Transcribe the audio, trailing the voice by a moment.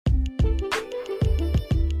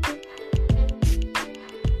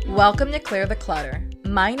Welcome to Clear the Clutter.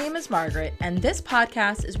 My name is Margaret, and this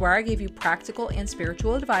podcast is where I give you practical and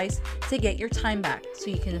spiritual advice to get your time back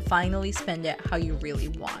so you can finally spend it how you really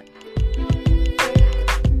want.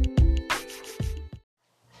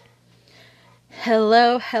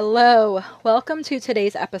 Hello. Welcome to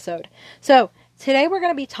today's episode. So, today we're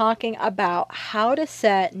going to be talking about how to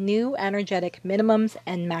set new energetic minimums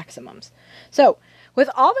and maximums. So, with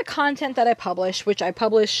all the content that I publish, which I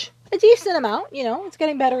publish a decent amount, it's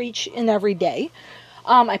getting better each and every day.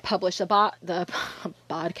 I publish the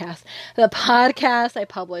podcast, I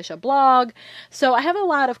publish a blog. So I have a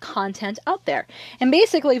lot of content out there. And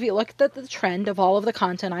basically, if you look at the trend of all of the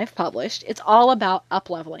content I've published, it's all about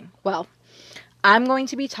up-leveling. Well, I'm going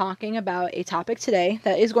to be talking about a topic today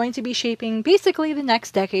that is going to be shaping basically the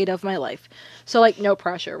next decade of my life. So no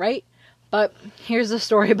pressure, right? But here's the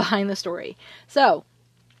story behind the story. So,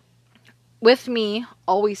 with me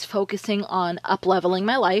always focusing on up-leveling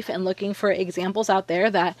my life and looking for examples out there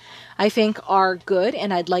that I think are good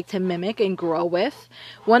and I'd like to mimic and grow with,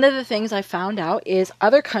 one of the things I found out is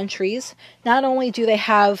other countries, not only do they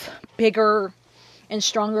have bigger and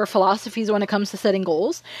stronger philosophies when it comes to setting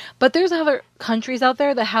goals, but there's other countries out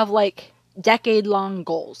there that have decade-long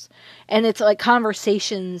goals. And it's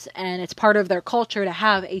conversations, and it's part of their culture to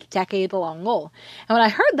have a decade-long goal. And when I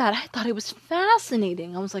heard that, I thought it was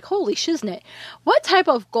fascinating. I was like, holy shiznit. What type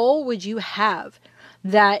of goal would you have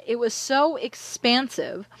that it was so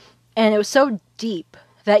expansive and it was so deep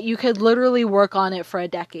that you could literally work on it for a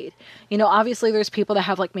decade? Obviously there's people that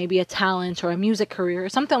have maybe a talent or a music career or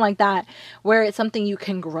something like that where it's something you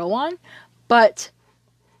can grow on, but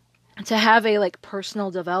to have a personal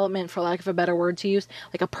development, for lack of a better word to use,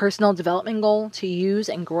 a personal development goal to use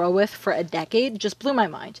and grow with for a decade just blew my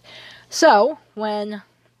mind. So when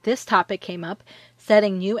this topic came up,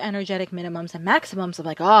 setting new energetic minimums and maximums, I'm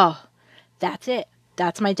like, oh, that's it.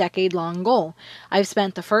 That's my decade-long goal. I've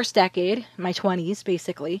spent the first decade, my 20s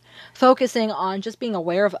basically, focusing on just being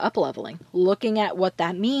aware of up-leveling, looking at what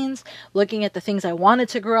that means, looking at the things I wanted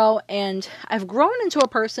to grow, and I've grown into a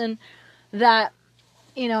person that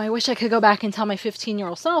I wish I could go back and tell my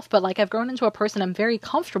 15-year-old self, but I've grown into a person I'm very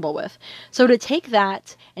comfortable with. So to take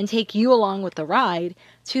that and take you along with the ride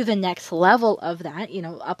to the next level of that,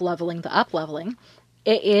 up-leveling the up-leveling,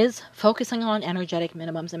 it is focusing on energetic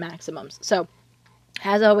minimums and maximums. So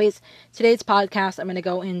as always, today's podcast, I'm going to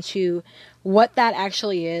go into what that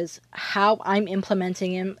actually is, how I'm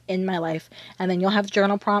implementing it in my life, and then you'll have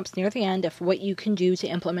journal prompts near the end of what you can do to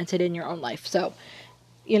implement it in your own life. So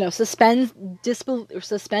suspend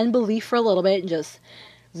belief for a little bit and just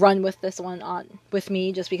run with this one on with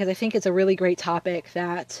me, just because I think it's a really great topic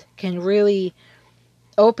that can really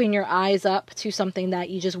open your eyes up to something that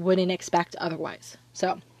you just wouldn't expect otherwise.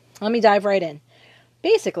 So let me dive right in.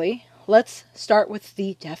 Basically, let's start with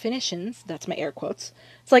the definitions. That's my air quotes.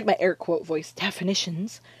 It's like my air quote voice,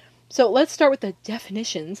 definitions. So let's start with the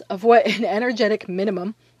definitions of what an energetic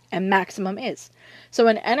minimum and maximum is. So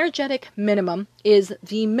an energetic minimum is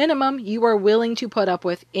the minimum you are willing to put up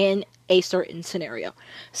with in a certain scenario.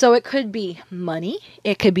 So it could be money,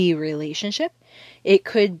 it could be relationship, it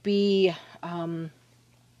could be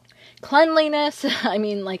cleanliness,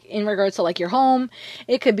 in regards to your home,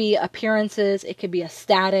 it could be appearances, it could be a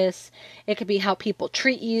status, it could be how people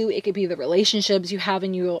treat you, it could be the relationships you have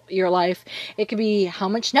in your life, it could be how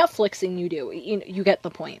much Netflixing you do, you get the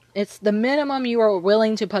point. It's the minimum you are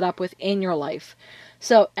willing to put up with in your life.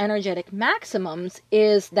 So energetic maximums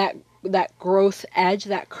is that growth edge,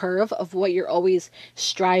 that curve of what you're always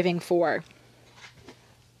striving for.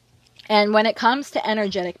 And when it comes to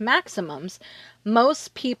energetic maximums,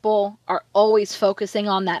 most people are always focusing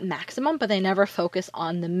on that maximum, but they never focus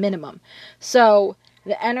on the minimum. So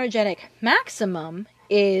the energetic maximum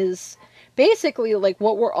is basically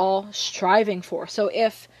what we're all striving for. So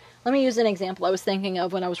let me use an example I was thinking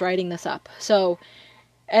of when I was writing this up. So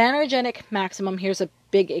an energetic maximum, here's a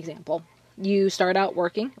big example. You start out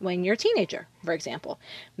working when you're a teenager, for example.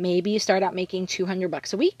 Maybe you start out making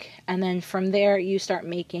 $200 a week, and then from there you start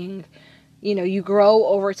making, you grow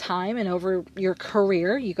over time and over your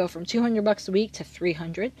career. You go from $200 a week to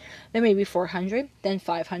 $300, then maybe $400, then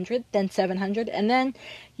 $500, then $700, and then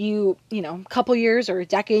a couple years or a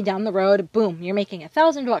decade down the road, boom, you're making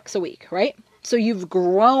 $1,000 a week, right? So you've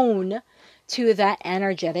grown to that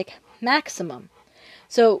energetic maximum.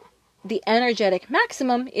 So the energetic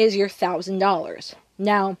maximum is your $1,000.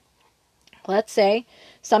 Now, let's say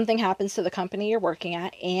something happens to the company you're working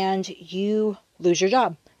at and you lose your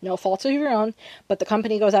job. No fault of your own, but the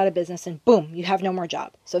company goes out of business and boom, you have no more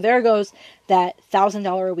job. So there goes that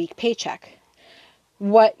 $1,000 a week paycheck.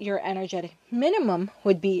 what your energetic minimum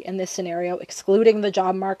would be in this scenario, excluding the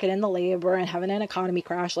job market and the labor and having an economy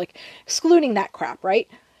crash, like excluding that crap, right?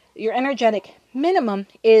 Your energetic minimum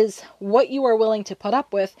is what you are willing to put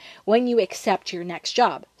up with when you accept your next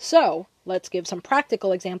job. So let's give some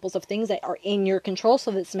practical examples of things that are in your control so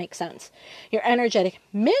this makes sense. Your energetic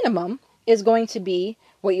minimum is going to be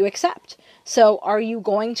what you accept. So are you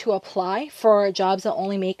going to apply for jobs that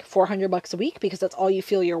only make $400 a week because that's all you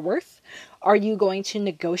feel you're worth? Are you going to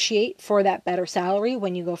negotiate for that better salary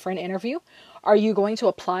when you go for an interview? Are you going to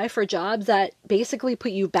apply for jobs that basically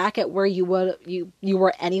put you back at where you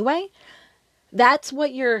were anyway? That's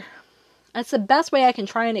the best way I can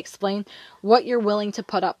try and explain what you're willing to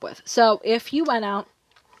put up with. So if you went out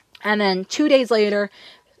and then 2 days later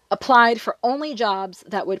applied for only jobs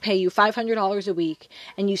that would pay you $500 a week,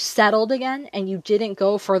 and you settled again and you didn't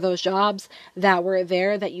go for those jobs that were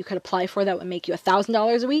there that you could apply for that would make you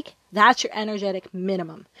 $1,000 a week, that's your energetic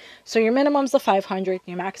minimum. So your minimum's the 500,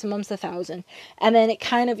 your maximum's the 1,000, and then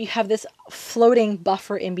you have this floating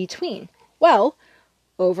buffer in between. Well,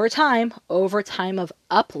 over time of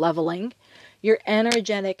up leveling, your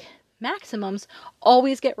energetic maximums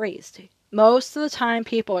always get raised. Most of the time,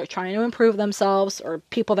 people are trying to improve themselves, or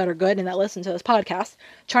people that are good and that listen to this podcast,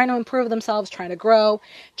 trying to improve themselves, trying to grow,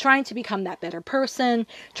 trying to become that better person,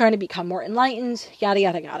 trying to become more enlightened, yada,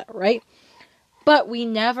 yada, yada, right? But we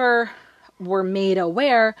never were made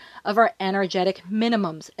aware of our energetic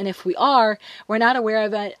minimums. And if we are, we're not aware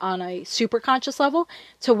of it on a super conscious level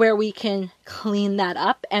to where we can clean that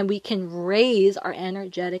up and we can raise our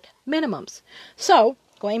energetic minimums. So,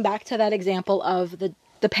 going back to that example of the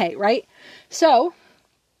pay, right? So,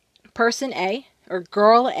 person A, or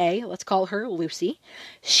girl A, let's call her Lucy,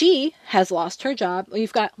 she has lost her job. Let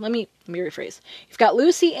me rephrase. You've got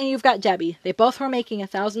Lucy and you've got Debbie. They both were making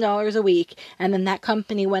 $1,000 a week, and then that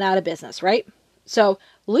company went out of business, right? So,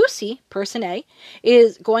 Lucy, person A,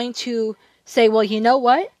 is going to say, well, you know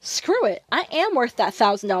what? Screw it. I am worth that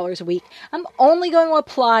 $1,000 a week. I'm only going to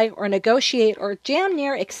apply or negotiate or damn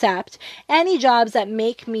near accept any jobs that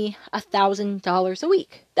make me $1,000 a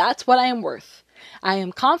week. That's what I am worth. I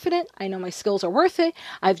am confident. I know my skills are worth it.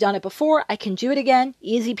 I've done it before. I can do it again.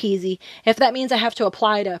 Easy peasy. If that means I have to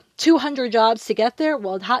apply to 200 jobs to get there,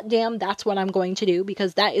 well, hot damn, that's what I'm going to do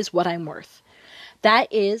because that is what I'm worth.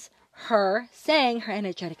 That is her saying her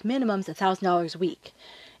energetic minimum's $1,000 a week.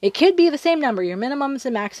 It could be the same number. Your minimums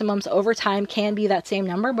and maximums over time can be that same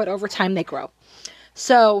number, but over time they grow.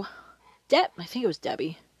 So, I think it was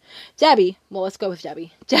Debbie. Well, let's go with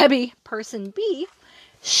Debbie. Debbie, person B,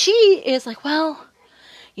 she is like, well,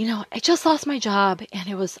 I just lost my job and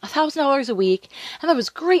it was $1,000 a week and that was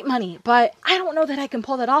great money, but I don't know that I can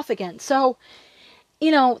pull that off again. So,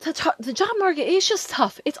 the job market is just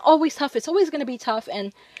tough. It's always tough. It's always going to be tough,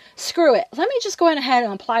 and screw it. Let me just go ahead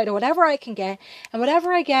and apply to whatever I can get, and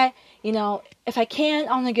whatever I get, if I can,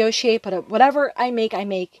 I'll negotiate, but whatever I make,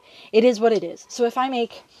 it is what it is. So if I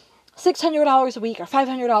make $600 a week or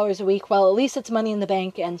 $500 a week, well, at least it's money in the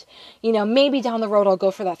bank, and, maybe down the road I'll go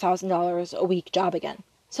for that $1,000 a week job again.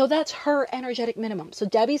 So that's her energetic minimum. So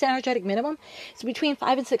Debbie's energetic minimum is between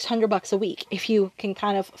 $500 and $600 a week, if you can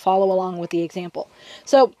kind of follow along with the example.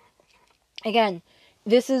 So again,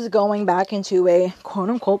 this is going back into a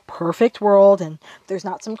quote-unquote perfect world, and there's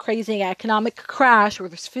not some crazy economic crash where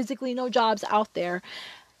there's physically no jobs out there.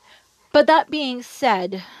 But that being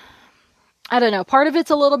said, I don't know, part of it's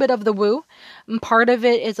a little bit of the woo, and part of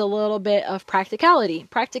it is a little bit of practicality.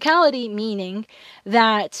 Practicality meaning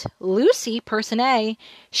that Lucy, person A,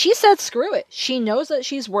 she said screw it. She knows that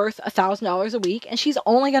she's worth $1,000 a week, and she's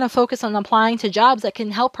only going to focus on applying to jobs that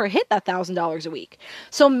can help her hit that $1,000 a week.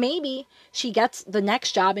 So maybe she gets the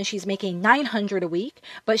next job and she's making $900 a week,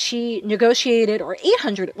 but she negotiated, or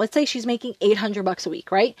 $800, let's say she's making $800 a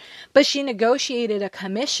week, right? But she negotiated a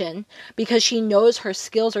commission because she knows her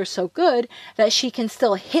skills are so good that she can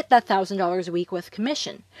still hit that $1,000 a week with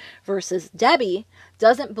commission. Versus Debbie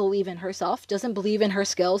doesn't believe in herself, doesn't believe in her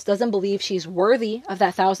skills, doesn't believe she's worthy of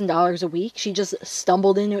that $1,000 a week. She just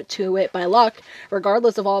stumbled into it by luck,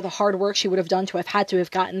 regardless of all the hard work she would have done to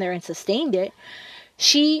have gotten there and sustained it.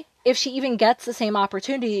 If she even gets the same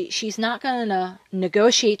opportunity, she's not going to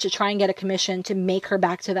negotiate to try and get a commission to make her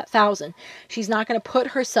back to that 1,000. She's not going to put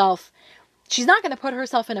herself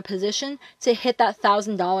in a position to hit that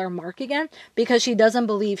 $1,000 mark again because she doesn't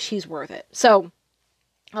believe she's worth it. So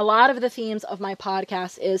a lot of the themes of my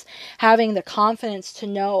podcast is having the confidence to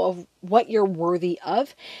know of what you're worthy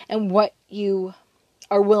of and what you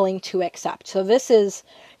are willing to accept. So this is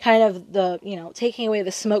kind of the, taking away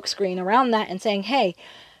the smoke screen around that and saying, hey,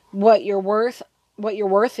 what you're worth what your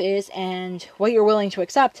worth is and what you're willing to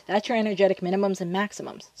accept, that's your energetic minimums and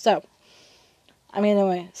maximums. So I'm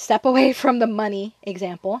going to step away from the money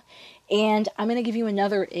example, and I'm going to give you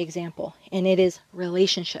another example, and it is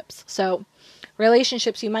relationships. So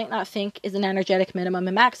relationships you might not think is an energetic minimum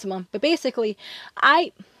and maximum, but basically,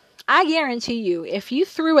 I guarantee you, if you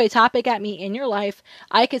threw a topic at me in your life,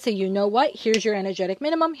 I could say, you know what, here's your energetic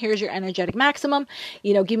minimum, here's your energetic maximum,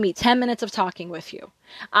 give me 10 minutes of talking with you.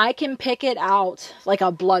 I can pick it out like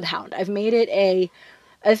a bloodhound. I've made it a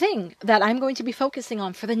thing that I'm going to be focusing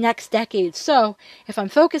on for the next decade. So if I'm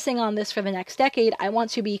focusing on this for the next decade, I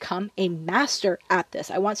want to become a master at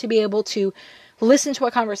this. I want to be able to listen to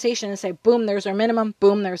a conversation and say, boom, there's our minimum,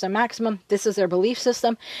 boom, there's our maximum, this is their belief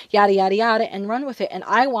system, yada, yada, yada, and run with it. And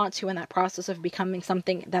I want to, in that process of becoming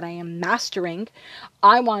something that I am mastering,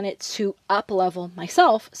 I want it to up-level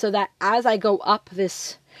myself so that as I go up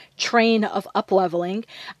this train of up-leveling,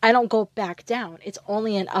 I don't go back down. It's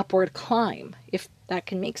only an upward climb, if that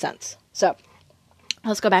can make sense. So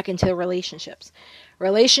let's go back into the relationships.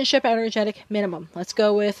 Relationship energetic minimum. Let's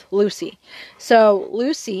go with Lucy. So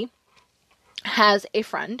Lucy has a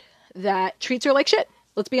friend that treats her like shit.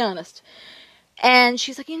 Let's be honest. And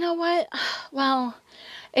she's like, you know what? Well,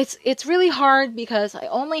 it's really hard because I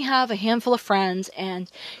only have a handful of friends, and,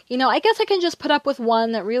 I guess I can just put up with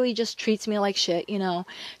one that really just treats me like shit,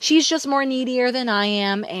 She's just more needier than I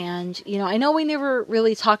am, and, I know we never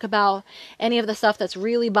really talk about any of the stuff that's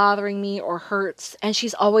really bothering me or hurts, and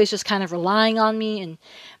she's always just kind of relying on me and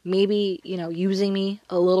maybe, using me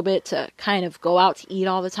a little bit to kind of go out to eat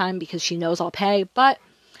all the time because she knows I'll pay, but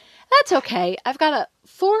that's okay. I've got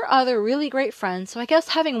 4 other really great friends, so I guess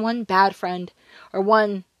having one bad friend or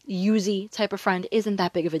one usy type of friend isn't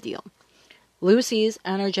that big of a deal. Lucy's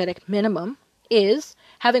energetic minimum is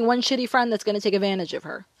having one shitty friend that's going to take advantage of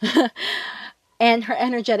her. And her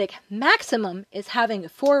energetic maximum is having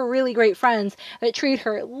 4 really great friends that treat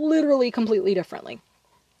her literally completely differently.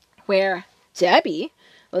 Where Debbie,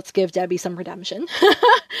 let's give Debbie some redemption.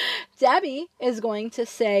 Debbie is going to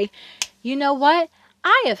say, you know what?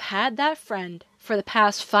 I have had that friend for the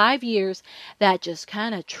past 5 years that just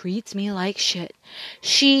kind of treats me like shit.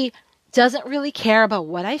 She doesn't really care about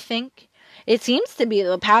what I think. It seems to be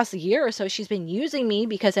the past year or so she's been using me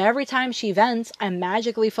because every time she vents, I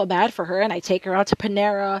magically feel bad for her and I take her out to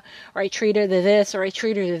Panera, or I treat her to this, or I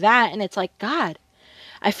treat her to that. And it's like, God,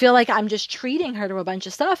 I feel like I'm just treating her to a bunch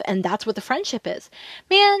of stuff, and that's what the friendship is.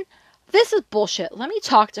 Man, this is bullshit. Let me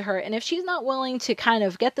talk to her. And if she's not willing to kind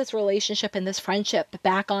of get this relationship and this friendship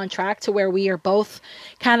back on track to where we are both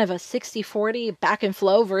kind of a 60-40 back and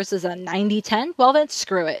flow versus a 90-10, well then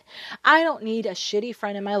screw it. I don't need a shitty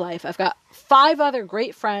friend in my life. I've got 5 other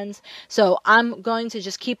great friends, so I'm going to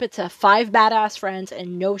just keep it to 5 badass friends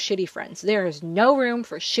and no shitty friends. There is no room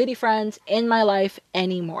for shitty friends in my life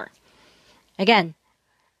anymore. Again,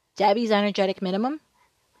 Debbie's energetic minimum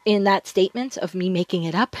in that statement of me making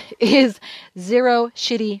it up is 0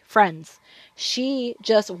 shitty friends. She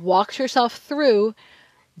just walked herself through,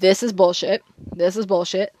 this is bullshit, this is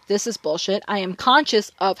bullshit, this is bullshit. I am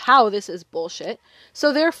conscious of how this is bullshit.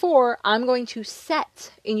 So therefore, I'm going to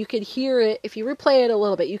set, and you could hear it, if you replay it a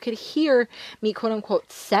little bit, you could hear me quote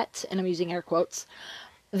unquote set, and I'm using air quotes,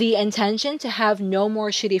 the intention to have no more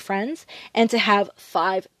shitty friends and to have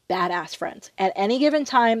 5 badass friends. At any given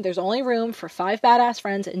time, there's only room for 5 badass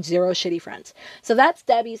friends and 0 shitty friends. So that's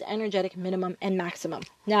Debbie's energetic minimum and maximum.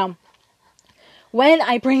 Now, when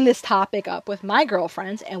I bring this topic up with my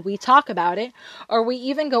girlfriends and we talk about it, or we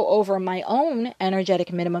even go over my own energetic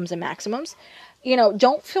minimums and maximums,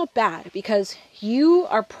 don't feel bad because you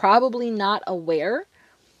are probably not aware,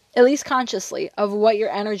 at least consciously, of what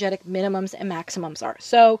your energetic minimums and maximums are.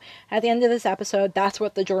 So at the end of this episode, that's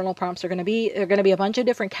what the journal prompts are going to be. They're going to be a bunch of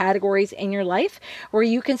different categories in your life where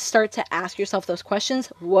you can start to ask yourself those questions.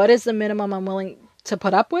 What is the minimum I'm willing to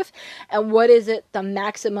put up with? And what is it the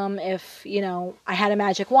maximum if, I had a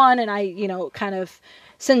magic wand and I, kind of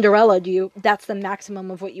Cinderella'd you, that's the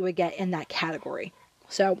maximum of what you would get in that category.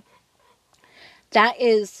 So that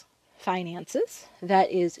is finances.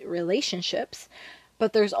 That is relationships.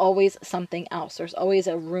 But there's always something else. There's always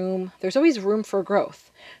room for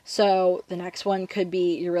growth. So the next one could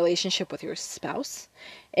be your relationship with your spouse.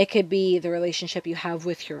 It could be the relationship you have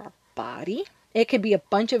with your body. It could be a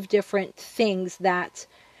bunch of different things that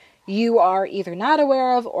you are either not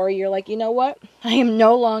aware of, or you're like, you know what? I am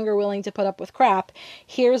no longer willing to put up with crap.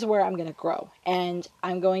 Here's where I'm going to grow. And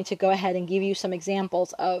I'm going to go ahead and give you some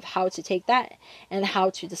examples of how to take that and how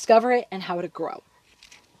to discover it and how to grow.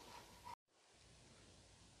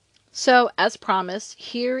 So, as promised,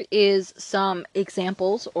 here is some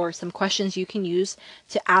examples or some questions you can use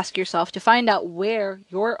to ask yourself to find out where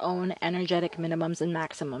your own energetic minimums and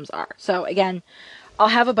maximums are. So, again, I'll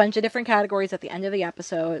have a bunch of different categories at the end of the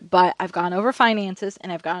episode, but I've gone over finances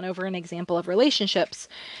and I've gone over an example of relationships.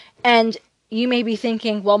 And you may be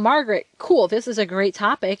thinking, well, Margaret, cool, this is a great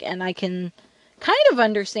topic, and I can kind of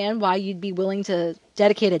understand why you'd be willing to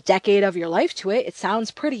dedicate a decade of your life to it. It sounds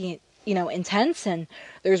pretty, intense, and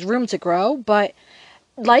there's room to grow, but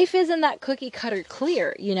life isn't that cookie cutter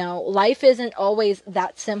clear. Life isn't always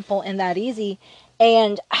that simple and that easy.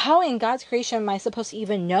 And how in God's creation am I supposed to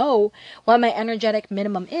even know what my energetic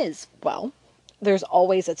minimum is? Well, there's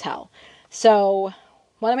always a tell. So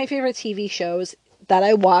one of my favorite TV shows that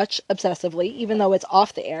I watch obsessively, even though it's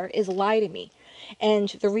off the air, is Lie to Me. And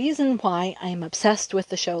the reason why I'm obsessed with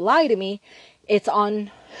the show Lie to Me, it's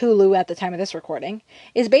on Hulu at the time of this recording,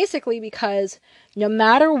 is basically because no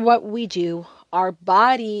matter what we do, our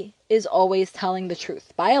body is always telling the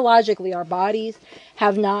truth. Biologically, our bodies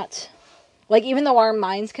have not, even though our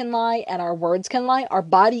minds can lie and our words can lie, our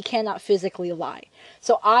body cannot physically lie.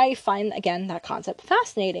 So I find, again, that concept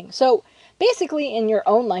fascinating. So basically, in your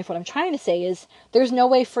own life, what I'm trying to say is there's no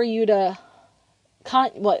way for you to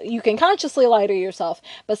you can consciously lie to yourself,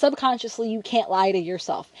 but subconsciously you can't lie to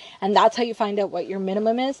yourself. And that's how you find out what your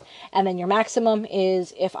minimum is. And then your maximum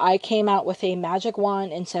is if I came out with a magic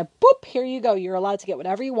wand and said, boop, here you go, you're allowed to get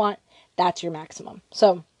whatever you want. That's your maximum.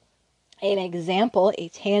 So an example, a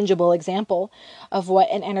tangible example of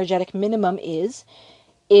what an energetic minimum is,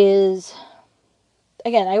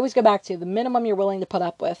 again, I always go back to the minimum you're willing to put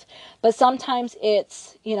up with. But sometimes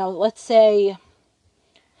it's, let's say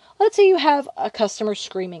you have a customer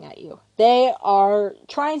screaming at you. They are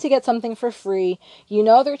trying to get something for free.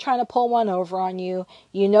 They're trying to pull one over on you.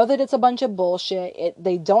 You know that it's a bunch of bullshit.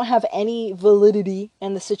 They don't have any validity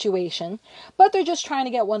in the situation, but they're just trying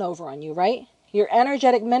to get one over on you, right? Your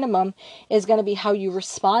energetic minimum is going to be how you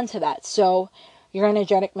respond to that. So your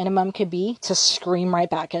energetic minimum could be to scream right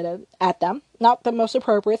back at them. Not the most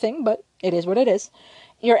appropriate thing, but it is what it is.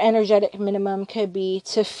 Your energetic minimum could be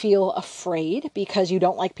to feel afraid because you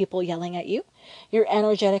don't like people yelling at you. Your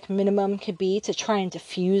energetic minimum could be to try and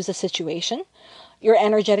diffuse a situation. Your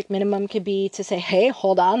energetic minimum could be to say, hey,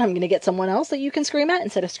 hold on, I'm going to get someone else that you can scream at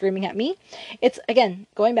instead of screaming at me. It's, again,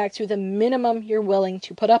 going back to the minimum you're willing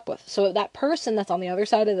to put up with. So that person that's on the other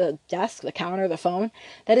side of the desk, the counter, the phone,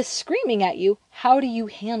 that is screaming at you, how do you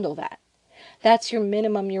handle that? That's your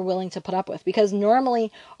minimum you're willing to put up with. Because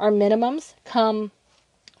normally our minimums come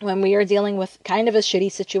when we are dealing with kind of a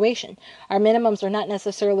shitty situation. Our minimums are not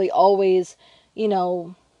necessarily always,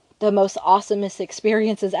 the most awesomest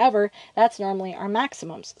experiences ever. That's normally our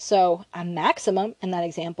maximums. So a maximum in that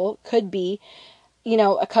example could be,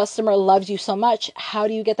 a customer loves you so much. How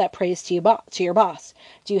do you get that praise to your boss?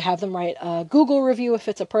 Do you have them write a Google review if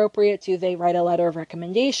it's appropriate? Do they write a letter of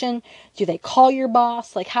recommendation? Do they call your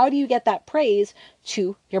boss? How do you get that praise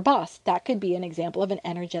to your boss? That could be an example of an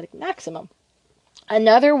energetic maximum.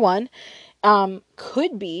 Another one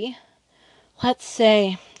could be, let's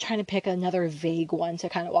say, I'm trying to pick another vague one to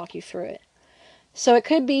kind of walk you through it. So it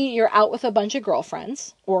could be you're out with a bunch of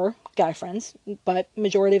girlfriends or guy friends, but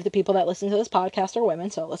majority of the people that listen to this podcast are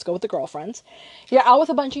women, so let's go with the girlfriends. You're out with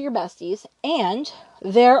a bunch of your besties, and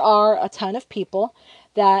there are a ton of people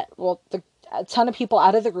a ton of people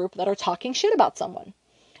out of the group that are talking shit about someone.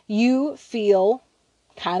 You feel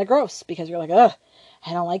kind of gross because you're like, ugh,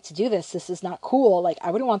 I don't like to do this. This is not cool.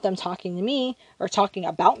 I wouldn't want them talking to me or talking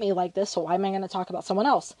about me like this, so why am I going to talk about someone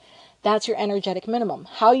else? That's your energetic minimum.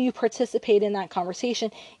 How you participate in that conversation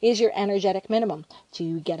is your energetic minimum. Do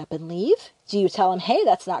you get up and leave? Do you tell them, hey,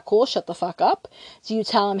 that's not cool, shut the fuck up? Do you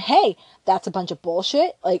tell them, hey, that's a bunch of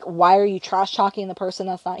bullshit? Why are you trash talking the person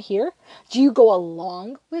that's not here? Do you go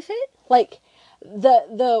along with it?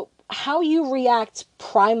 The how you react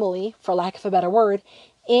primally, for lack of a better word,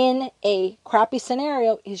 in a crappy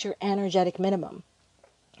scenario is your energetic minimum.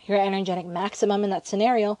 Your energetic maximum in that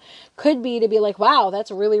scenario could be to be like, wow, that's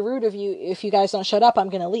really rude of you. If you guys don't shut up, I'm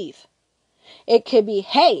going to leave. It could be,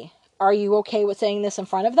 hey, are you okay with saying this in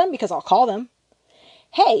front of them? Because I'll call them.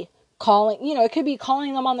 Hey, it could be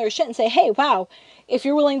calling them on their shit and say, hey, wow, if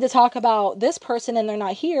you're willing to talk about this person and they're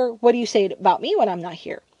not here, what do you say about me when I'm not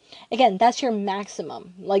here? Again, that's your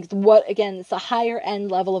maximum. It's the higher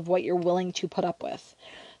end level of what you're willing to put up with.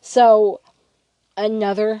 So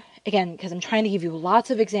because I'm trying to give you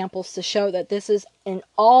lots of examples to show that this is in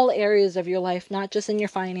all areas of your life, not just in your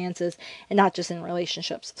finances and not just in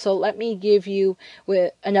relationships. So let me give you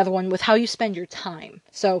with another one with how you spend your time.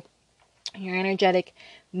 So your energetic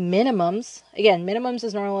minimums, again, minimums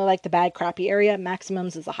is normally like the bad, crappy area.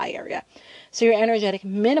 Maximums is the high area. So your energetic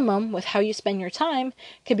minimum with how you spend your time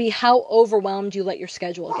could be how overwhelmed you let your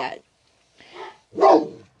schedule get.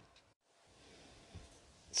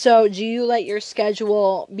 So do you let your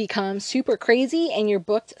schedule become super crazy and you're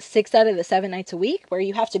booked 6 out of the 7 nights a week where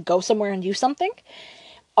you have to go somewhere and do something?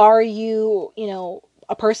 Are you,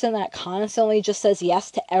 a person that constantly just says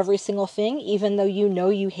yes to every single thing, even though you know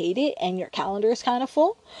you hate it and your calendar is kind of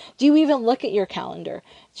full? Do you even look at your calendar?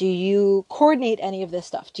 Do you coordinate any of this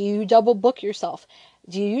stuff? Do you double book yourself?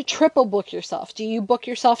 Do you triple book yourself? Do you book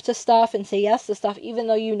yourself to stuff and say yes to stuff, even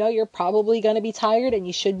though you know you're probably going to be tired and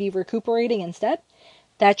you should be recuperating instead?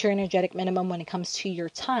 That's your energetic minimum when it comes to your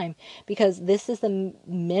time, because this is the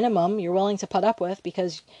minimum you're willing to put up with,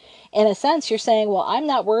 because in a sense you're saying, well, I'm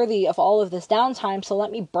not worthy of all of this downtime, so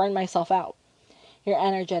let me burn myself out. Your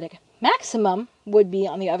energetic maximum would be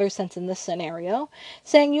on the other sense in this scenario,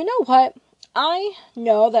 saying, you know what? I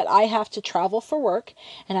know that I have to travel for work,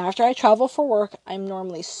 and after I travel for work, I'm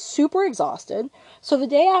normally super exhausted. So the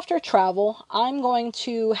day after travel, I'm going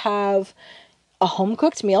to have a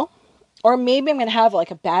home-cooked meal. Or maybe I'm going to have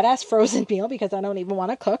like a badass frozen meal because I don't even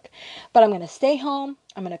want to cook. But I'm going to stay home.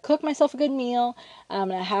 I'm going to cook myself a good meal. I'm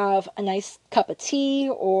going to have a nice cup of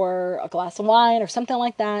tea or a glass of wine or something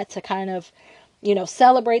like that to kind of,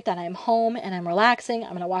 celebrate that I'm home and I'm relaxing. I'm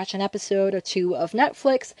going to watch an episode or two of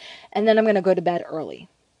Netflix, and then I'm going to go to bed early.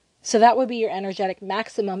 So that would be your energetic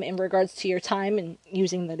maximum in regards to your time, and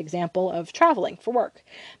using that example of traveling for work.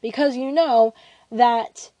 Because you know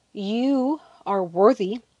that you are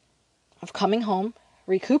worthy of coming home,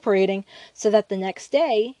 recuperating, so that the next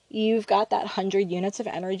day you've got that 100 units of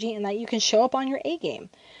energy and that you can show up on your A game.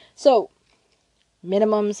 So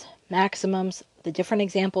minimums, maximums, the different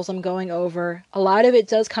examples I'm going over, a lot of it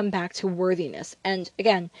does come back to worthiness. And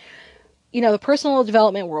again, the personal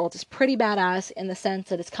development world is pretty badass in the sense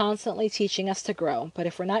that it's constantly teaching us to grow. But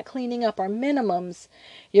if we're not cleaning up our minimums,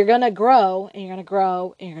 you're going to grow and you're going to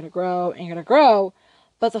grow and you're going to grow and you're going to grow.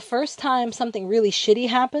 But the first time something really shitty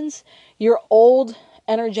happens, your old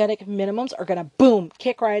energetic minimums are going to, boom,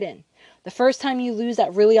 kick right in. The first time you lose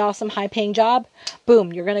that really awesome high-paying job,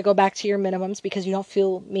 boom, you're going to go back to your minimums because you don't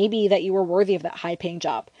feel maybe that you were worthy of that high-paying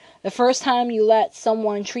job. The first time you let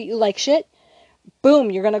someone treat you like shit,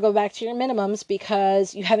 boom, you're going to go back to your minimums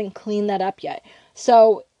because you haven't cleaned that up yet.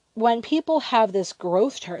 So when people have this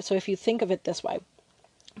growth chart, so if you think of it this way,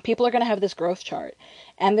 people are going to have this growth chart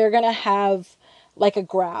and they're going to have like a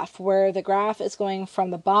graph where the graph is going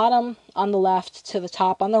from the bottom on the left to the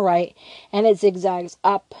top on the right, and it zigzags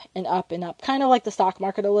up and up and up, kind of like the stock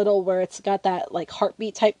market a little, where it's got that like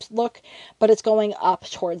heartbeat type look, but it's going up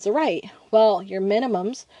towards the right. Well, your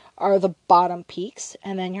minimums are the bottom peaks,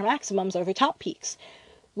 and then your maximums are the top peaks.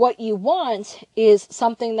 What you want is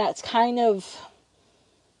something that's kind of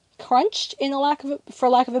crunched, for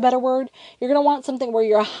lack of a better word. You're going to want something where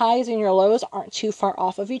your highs and your lows aren't too far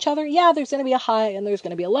off of each other. Yeah, there's going to be a high and there's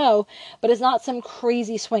going to be a low, but it's not some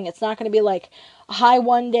crazy swing. It's not going to be like a high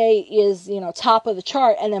one day is, top of the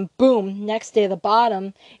chart, and then boom, next day the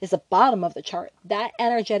bottom is the bottom of the chart. That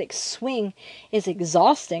energetic swing is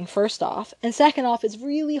exhausting, first off, and second off, it's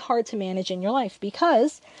really hard to manage in your life,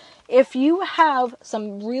 because if you have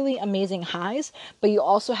some really amazing highs, but you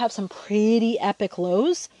also have some pretty epic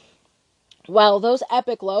lows, well, those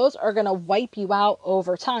epic lows are going to wipe you out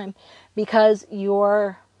over time, because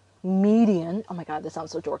your median, oh my God, this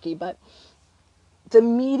sounds so dorky, but the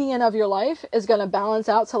median of your life is going to balance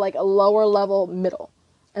out to like a lower level middle.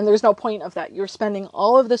 And there's no point of that. You're spending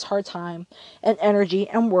all of this hard time and energy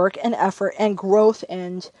and work and effort and growth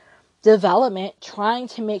and development trying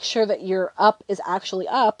to make sure that your up is actually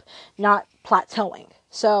up, not plateauing.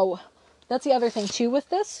 So that's the other thing too with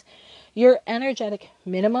this. Your energetic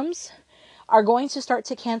minimums are going to start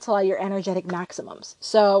to cancel out your energetic maximums.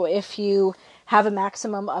 So if you have a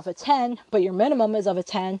maximum of a 10, but your minimum is of a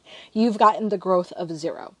 10, you've gotten the growth of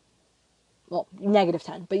 0. Well, negative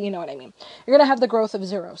 10, but you know what I mean. You're going to have the growth of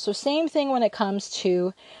 0. So same thing when it comes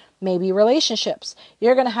to maybe relationships.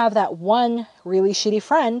 You're going to have that one really shitty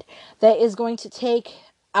friend that is going to take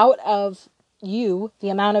out of you the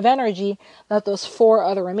amount of energy that those 4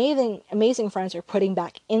 other amazing friends are putting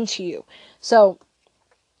back into you. So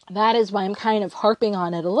that is why I'm kind of harping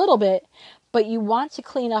on it a little bit, but you want to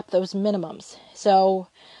clean up those minimums. So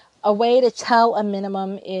a way to tell a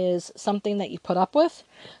minimum is something that you put up with,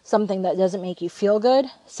 something that doesn't make you feel good,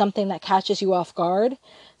 something that catches you off guard,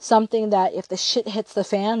 something that if the shit hits the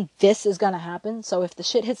fan, this is going to happen. So if the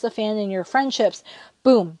shit hits the fan in your friendships,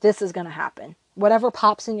 boom, this is going to happen. Whatever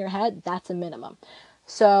pops in your head, that's a minimum.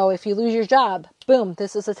 So if you lose your job, boom,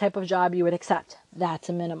 this is the type of job you would accept. That's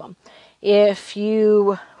a minimum. If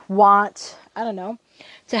you want, I don't know,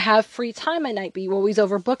 to have free time at night, but you always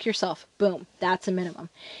overbook yourself, boom, that's a minimum.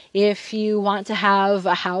 If you want to have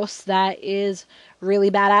a house that is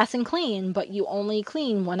really badass and clean, but you only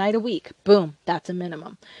clean one night a week, boom, that's a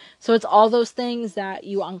minimum. So it's all those things that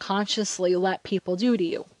you unconsciously let people do to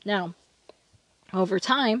you. Now, over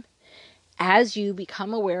time, as you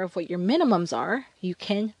become aware of what your minimums are, you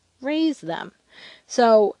can raise them.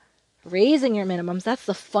 So raising your minimums, that's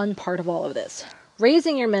the fun part of all of this.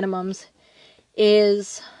 Raising your minimums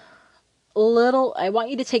is I want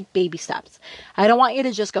you to take baby steps. I don't want you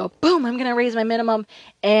to just go, boom, I'm going to raise my minimum,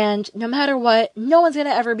 and no matter what, no one's going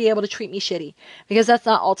to ever be able to treat me shitty, because that's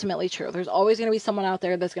not ultimately true. There's always going to be someone out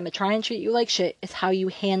there that's going to try and treat you like shit. It's how you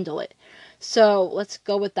handle it. So let's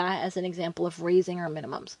go with that as an example of raising our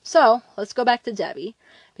minimums. So let's go back to Debbie,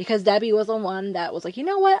 because Debbie was the one that was like, you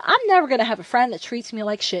know what? I'm never going to have a friend that treats me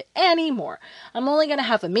like shit anymore. I'm only going to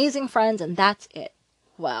have amazing friends, and that's it.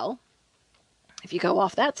 Well, if you go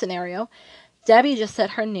off that scenario, Debbie just set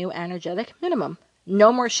her new energetic minimum.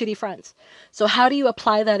 No more shitty friends. So how do you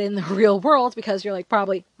apply that in the real world? Because you're like,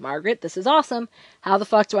 probably, Margaret, this is awesome. How the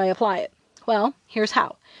fuck do I apply it? Well, here's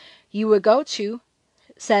how. You would go to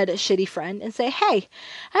said shitty friend and say, hey,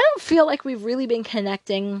 I don't feel like we've really been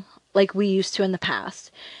connecting like we used to in the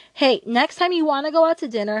past. Hey, next time you want to go out to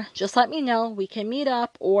dinner, just let me know. We can meet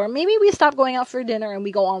up, or maybe we stop going out for dinner and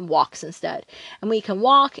we go on walks instead. And we can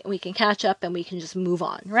walk and we can catch up and we can just move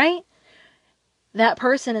on, right? That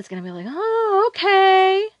person is going to be like, oh,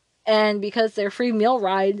 okay. And because their free meal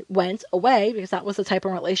ride went away, because that was the type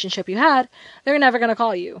of relationship you had, they're never going to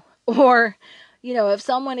call you. Or, you know, if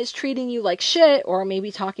someone is treating you like shit, or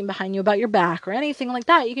maybe talking behind you about your back or anything like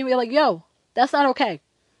that, you can be like, yo, that's not okay.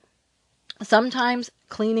 Sometimes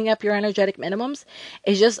cleaning up your energetic minimums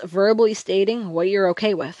is just verbally stating what you're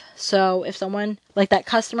okay with. So if someone, like that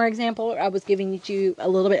customer example I was giving to you a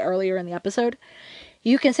little bit earlier in the episode,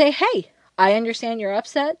 you can say, hey, I understand you're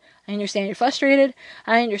upset. I understand you're frustrated.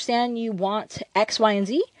 I understand you want X, Y, and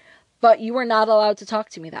Z, but you are not allowed to talk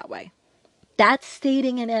to me that way. That's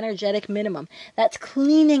stating an energetic minimum. That's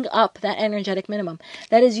cleaning up that energetic minimum.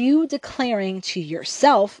 That is you declaring to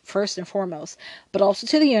yourself, first and foremost, but also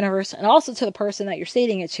to the universe and also to the person that you're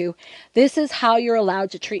stating it to, this is how you're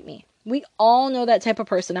allowed to treat me. We all know that type of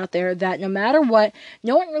person out there that no matter what,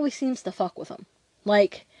 no one really seems to fuck with them.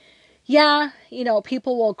 Like, yeah, you know,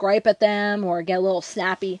 people will gripe at them or get a little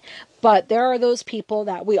snappy, but there are those people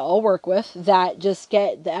that we all work with that just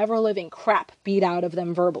get the ever-living crap beat out of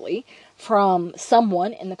them verbally from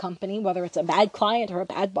someone in the company, whether it's a bad client or a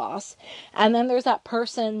bad boss. And then there's that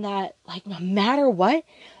person that, like, no matter what,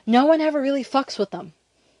 no one ever really fucks with them.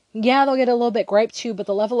 Yeah, they'll get a little bit griped too, but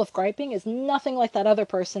the level of griping is nothing like that other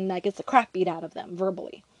person that gets the crap beat out of them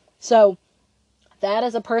verbally. So that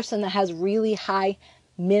is a person that has really high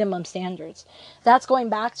minimum standards. That's going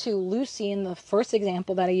back to Lucy in the first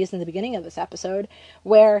example that I used in the beginning of this episode,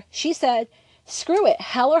 where she said, screw it,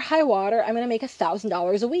 hell or high water, I'm going to make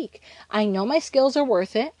 $1,000 a week. I know my skills are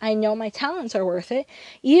worth it. I know my talents are worth it.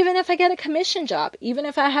 Even if I get a commission job, even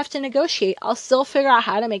if I have to negotiate, I'll still figure out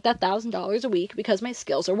how to make that $1,000 a week because my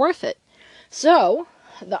skills are worth it. So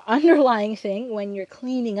the underlying thing when you're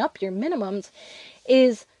cleaning up your minimums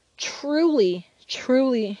is truly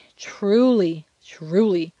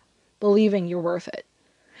believing you're worth it.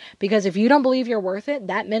 Because if you don't believe you're worth it,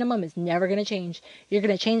 that minimum is never going to change. You're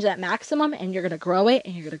going to change that maximum, and you're going to grow it,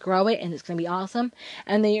 and you're going to grow it, and it's going to be awesome.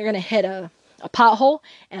 And then you're going to hit a pothole,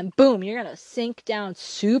 and boom, you're going to sink down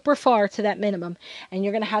super far to that minimum, and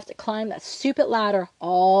you're going to have to climb that stupid ladder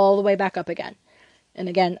all the way back up again. And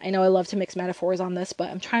again, I know I love to mix metaphors on this, but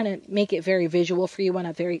I'm trying to make it very visual for you on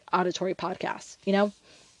a very auditory podcast, you know?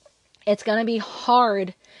 It's going to be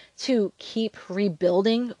hard to keep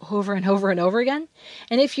rebuilding over and over and over again.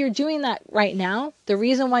 And if you're doing that right now, the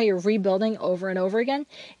reason why you're rebuilding over and over again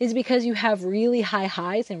is because you have really high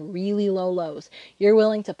highs and really low lows. You're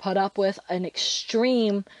willing to put up with an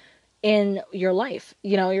extreme in your life.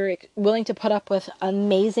 You know, you're willing to put up with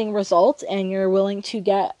amazing results and you're willing to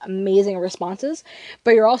get amazing responses,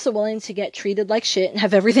 but you're also willing to get treated like shit and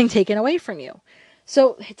have everything taken away from you.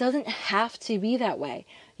 So it doesn't have to be that way.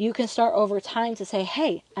 You can start over time to say,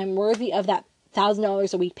 hey, I'm worthy of that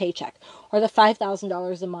 $1,000 a week paycheck, or the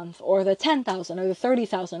 $5,000 a month, or the $10,000, or the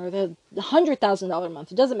 $30,000, or the $100,000 a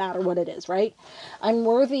month. It doesn't matter what it is, right? I'm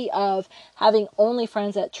worthy of having only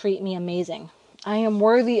friends that treat me amazing. I am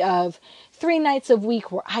worthy of 3 nights a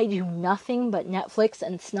week where I do nothing but Netflix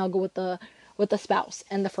and snuggle with the spouse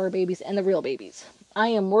and the fur babies and the real babies. I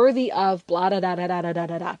am worthy of blah da da da da da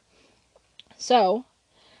da da. So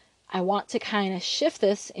I want to kind of shift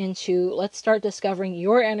this into, let's start discovering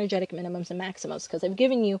your energetic minimums and maximums, because I've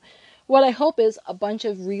given you what I hope is a bunch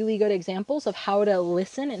of really good examples of how to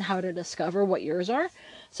listen and how to discover what yours are.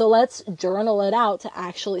 So let's journal it out to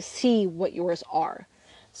actually see what yours are.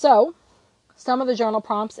 So some of the journal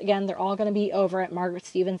prompts, again, they're all going to be over at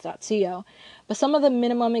margaretstevens.co. But some of the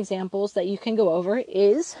minimum examples that you can go over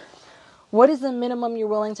is, what is the minimum you're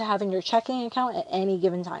willing to have in your checking account at any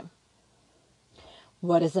given time?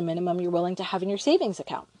 What is the minimum you're willing to have in your savings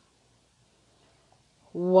account?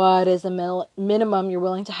 What is the minimum you're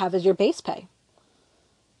willing to have as your base pay?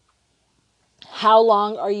 How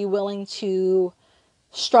long are you willing to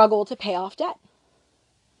struggle to pay off debt?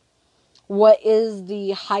 What is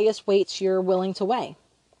the highest weights you're willing to weigh?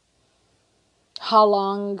 How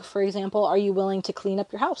long, for example, are you willing to clean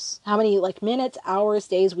up your house? How many minutes, hours,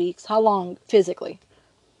 days, weeks? How long physically?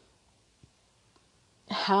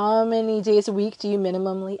 How many days a week do you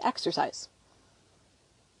minimally exercise?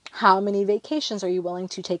 How many vacations are you willing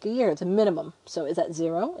to take a year? The minimum. So is that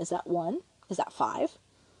 0? Is that 1? Is that 5?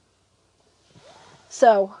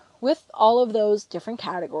 So with all of those different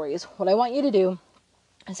categories, what I want you to do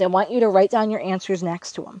is I want you to write down your answers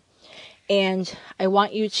next to them. And I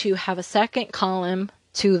want you to have a second column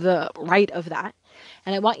to the right of that.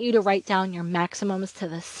 And I want you to write down your maximums to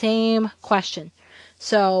the same question.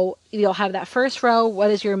 So you'll have that first row, what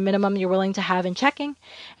is your minimum you're willing to have in checking?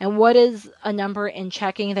 And what is a number in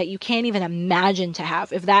checking that you can't even imagine to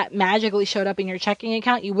have? If that magically showed up in your checking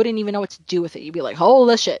account, you wouldn't even know what to do with it. You'd be like,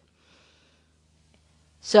 holy shit.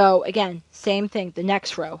 So again, same thing, the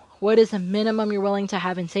next row. What is the minimum you're willing to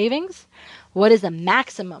have in savings? What is the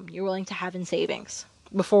maximum you're willing to have in savings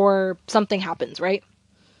before something happens, right?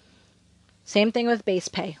 Same thing with base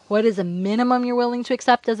pay. What is the minimum you're willing to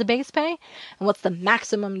accept as a base pay? And what's the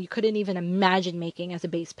maximum you couldn't even imagine making as a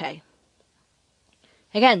base pay?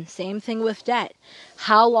 Again, same thing with debt.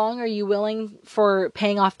 How long are you willing for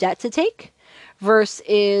paying off debt to take?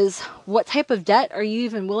 Versus what type of debt are you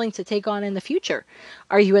even willing to take on in the future?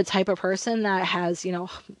 Are you a type of person that has,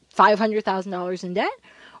 $500,000 in debt?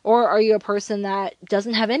 Or are you a person that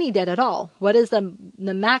doesn't have any debt at all? What is the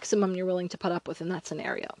maximum you're willing to put up with in that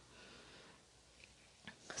scenario?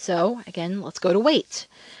 So again, let's go to weight.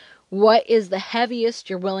 What is the heaviest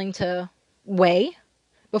you're willing to weigh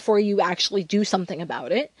before you actually do something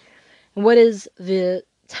about it? And what is the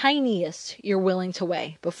tiniest you're willing to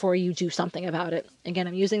weigh before you do something about it? Again,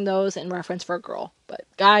 I'm using those in reference for a girl, but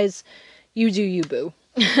guys, you do you, boo.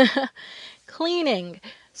 Cleaning.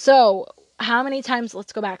 So how many times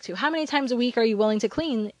a week are you willing to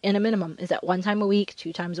clean in a minimum? Is that 1 time a week,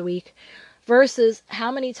 2 times a week? Versus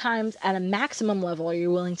how many times at a maximum level are you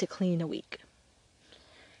willing to clean a week?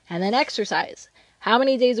 And then exercise. How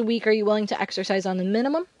many days a week are you willing to exercise on the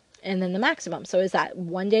minimum? And then the maximum. So is that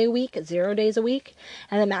 1 day a week, 0 days a week?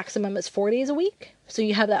 And the maximum is 4 days a week? So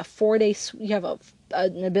you have that 4 days, you have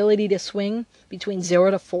an ability to swing between 0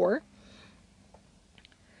 to 4.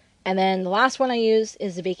 And then the last one I use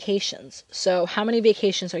is the vacations. So how many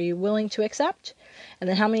vacations are you willing to accept? And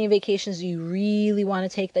then how many vacations do you really want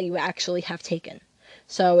to take that you actually have taken?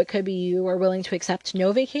 So it could be you are willing to accept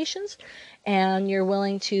no vacations and you're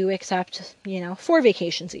willing to accept, 4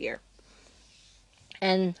 vacations a year.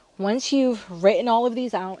 And once you've written all of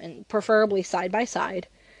these out, and preferably side by side,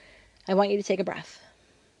 I want you to take a breath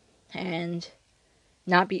and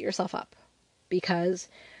not beat yourself up, because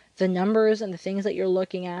the numbers and the things that you're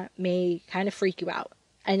looking at may kind of freak you out.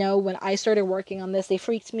 I know when I started working on this, they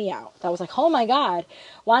freaked me out. I was like, oh my God,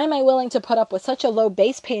 why am I willing to put up with such a low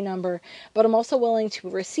base pay number, but I'm also willing to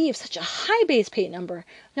receive such a high base pay number?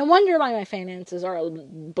 No wonder why my finances are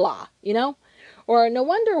blah, Or no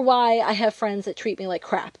wonder why I have friends that treat me like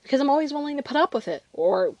crap, because I'm always willing to put up with it.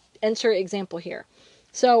 Or enter example here.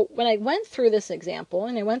 So when I went through this example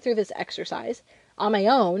and I went through this exercise on my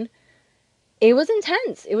own, it was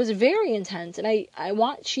intense. It was very intense. And I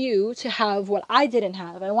want you to have what I didn't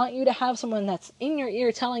have. I want you to have someone that's in your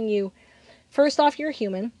ear telling you, first off, you're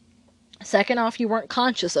human. Second off, you weren't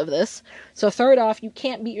conscious of this. So third off, you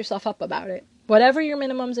can't beat yourself up about it. Whatever your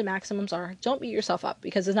minimums and maximums are, don't beat yourself up,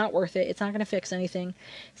 because it's not worth it. It's not going to fix anything.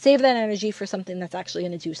 Save that energy for something that's actually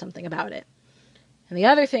going to do something about it. And the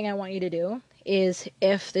other thing I want you to do is,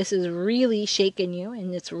 if this is really shaking you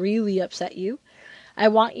and it's really upset you, I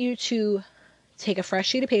want you to take a fresh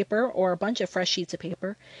sheet of paper or a bunch of fresh sheets of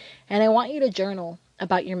paper, and I want you to journal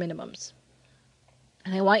about your minimums.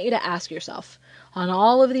 And I want you to ask yourself, on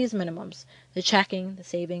all of these minimums, the checking, the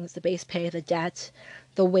savings, the base pay, the debt,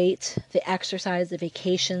 the weight, the exercise, the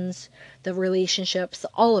vacations, the relationships,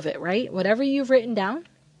 all of it, right? Whatever you've written down,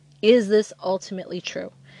 is this ultimately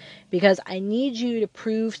true? because I need you to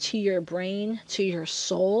prove to your brain, to your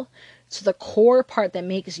soul, to the core part that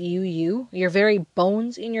makes you, your very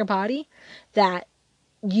bones in your body, that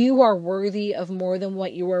you are worthy of more than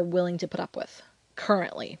what you are willing to put up with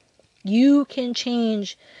currently. You can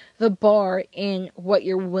change the bar in what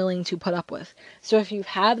you're willing to put up with. So if you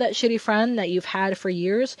have that shitty friend that you've had for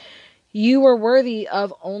years, you are worthy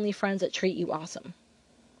of only friends that treat you awesome.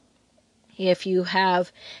 If you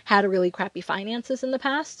have had really crappy finances in the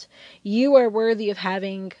past, you are worthy of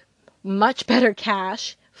having much better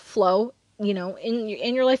cash flow, in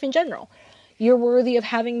your life in general. You're worthy of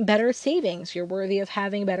having better savings. You're worthy of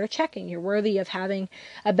having better checking. You're worthy of having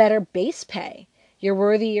a better base pay. You're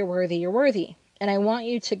worthy, you're worthy, you're worthy. And I want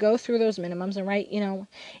you to go through those minimums and write,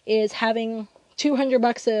 is having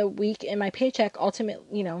 $200 a week in my paycheck ultimate,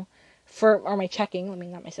 or my checking, let me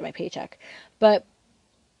not say my paycheck, but,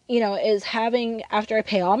 is having, after I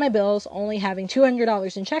pay all my bills, only having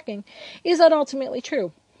 $200 in checking, is that ultimately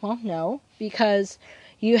true? Well, no, because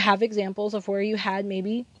you have examples of where you had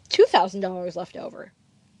maybe $2,000 left over.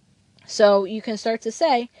 So you can start to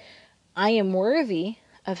say, I am worthy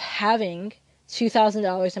of having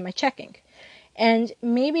 $2,000 in my checking. And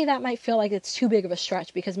maybe that might feel like it's too big of a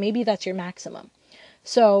stretch because maybe that's your maximum.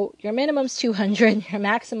 So your minimum's 200, your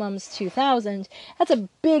maximum's 2,000. That's a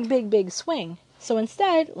big, big, big swing. So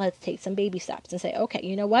instead, let's take some baby steps and say, okay,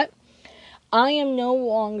 you know what? I am no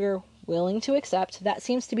longer willing to accept. That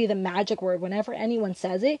seems to be the magic word. Whenever anyone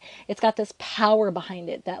says it, it's got this power behind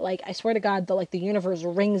it that, like, I swear to God, the universe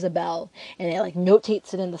rings a bell and it like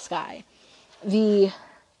notates it in the sky. The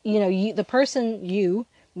person, you,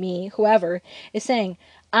 me, whoever, is saying,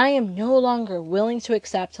 I am no longer willing to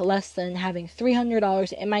accept less than having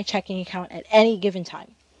 $300 in my checking account at any given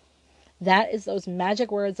time. That is those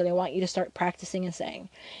magic words that I want you to start practicing and saying.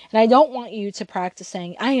 And I don't want you to practice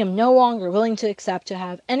saying, I am no longer willing to accept to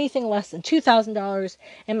have anything less than $2,000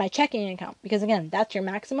 in my checking account. Because again, that's your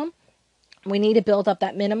maximum. We need to build up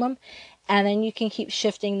that minimum. And then you can keep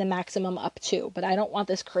shifting the maximum up too. But I don't want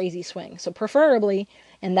this crazy swing. So preferably,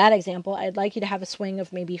 in that example, I'd like you to have a swing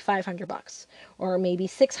of maybe $500 or maybe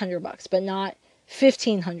 $600, but not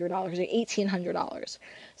 $1,500 or $1,800.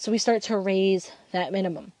 So we start to raise that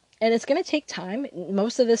minimum. And it's going to take time.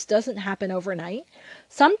 Most of this doesn't happen overnight.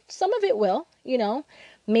 Some of it will,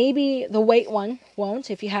 maybe the weight one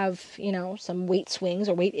won't if you have, some weight swings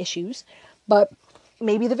or weight issues, but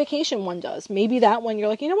maybe the vacation one does. Maybe that one you're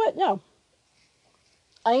like, you know what? No,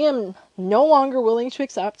 I am no longer willing to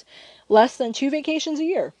accept less than 2 vacations a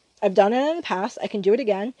year. I've done it in the past. I can do it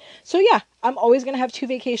again. So yeah, I'm always going to have 2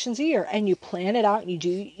 vacations a year, and you plan it out and you do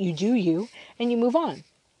you and you move on.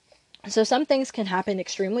 So some things can happen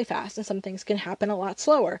extremely fast and some things can happen a lot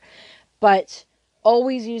slower. But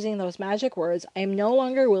always using those magic words, I am no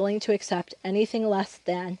longer willing to accept anything less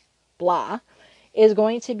than blah, is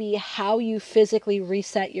going to be how you physically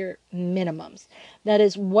reset your minimums. That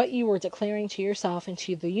is what you were declaring to yourself and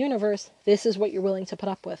to the universe. This is what you're willing to put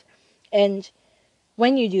up with. And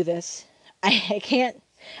when you do this, I can't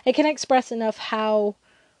express enough how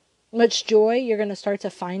much joy you're going to start to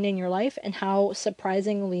find in your life and how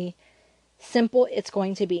surprisingly simple it's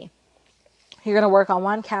going to be. You're going to work on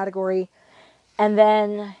one category and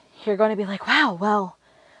then you're going to be like, wow, well,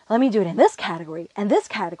 let me do it in this category and this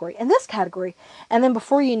category and this category. And then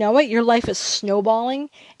before you know it, your life is snowballing,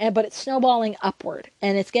 but it's snowballing upward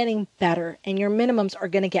and it's getting better and your minimums are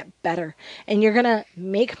going to get better and you're going to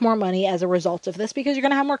make more money as a result of this because you're going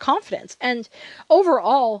to have more confidence. And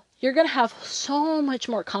overall, you're going to have so much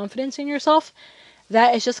more confidence in yourself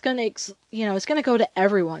that it's just going to, it's going to go to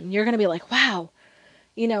everyone. You're going to be like, wow,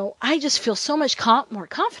 I just feel so much more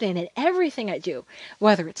confident in everything I do,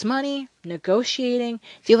 whether it's money, negotiating,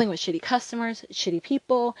 dealing with shitty customers, shitty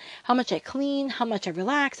people, how much I clean, how much I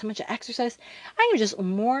relax, how much I exercise. I am just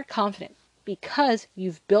more confident because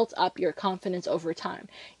you've built up your confidence over time.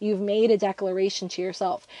 You've made a declaration to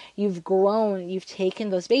yourself. You've grown. You've taken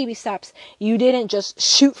those baby steps. You didn't just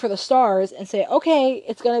shoot for the stars and say, okay,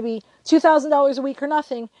 it's going to be $2,000 a week or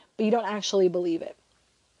nothing, but you don't actually believe it.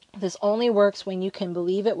 This only works when you can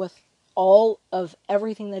believe it with all of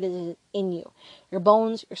everything that is in you. Your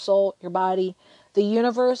bones, your soul, your body, the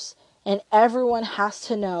universe, and everyone has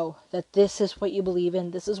to know that this is what you believe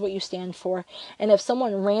in. This is what you stand for. And if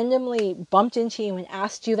someone randomly bumped into you and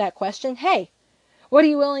asked you that question, hey, what are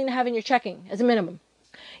you willing to have in your checking as a minimum?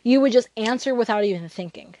 You would just answer without even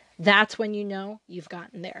thinking. That's when you know you've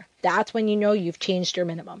gotten there. That's when you know you've changed your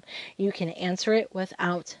minimum. You can answer it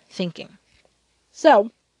without thinking.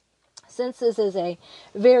 So, since this is a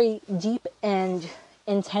very deep and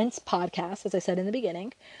intense podcast, as I said in the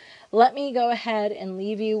beginning, let me go ahead and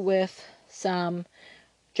leave you with some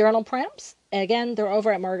journal prompts. Again, they're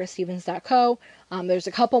over at margaretstevens.co. There's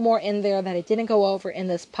a couple more in there that I didn't go over in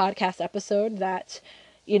this podcast episode that,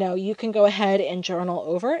 you can go ahead and journal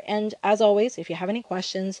over. And as always, if you have any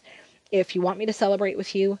questions, if you want me to celebrate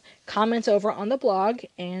with you, comment over on the blog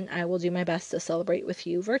and I will do my best to celebrate with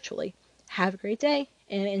you virtually. Have a great day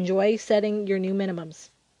and enjoy setting your new minimums.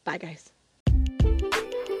 Bye, guys.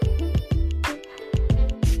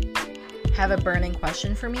 Have a burning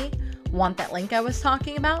question for me? Want that link I was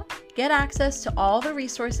talking about? Get access to all the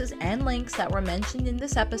resources and links that were mentioned in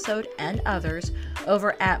this episode and others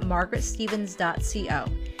over at margaretstevens.co.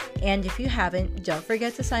 And if you haven't, don't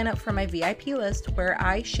forget to sign up for my VIP list where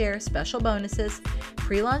I share special bonuses,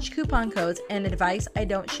 pre-launch coupon codes, and advice I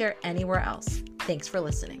don't share anywhere else. Thanks for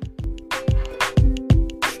listening.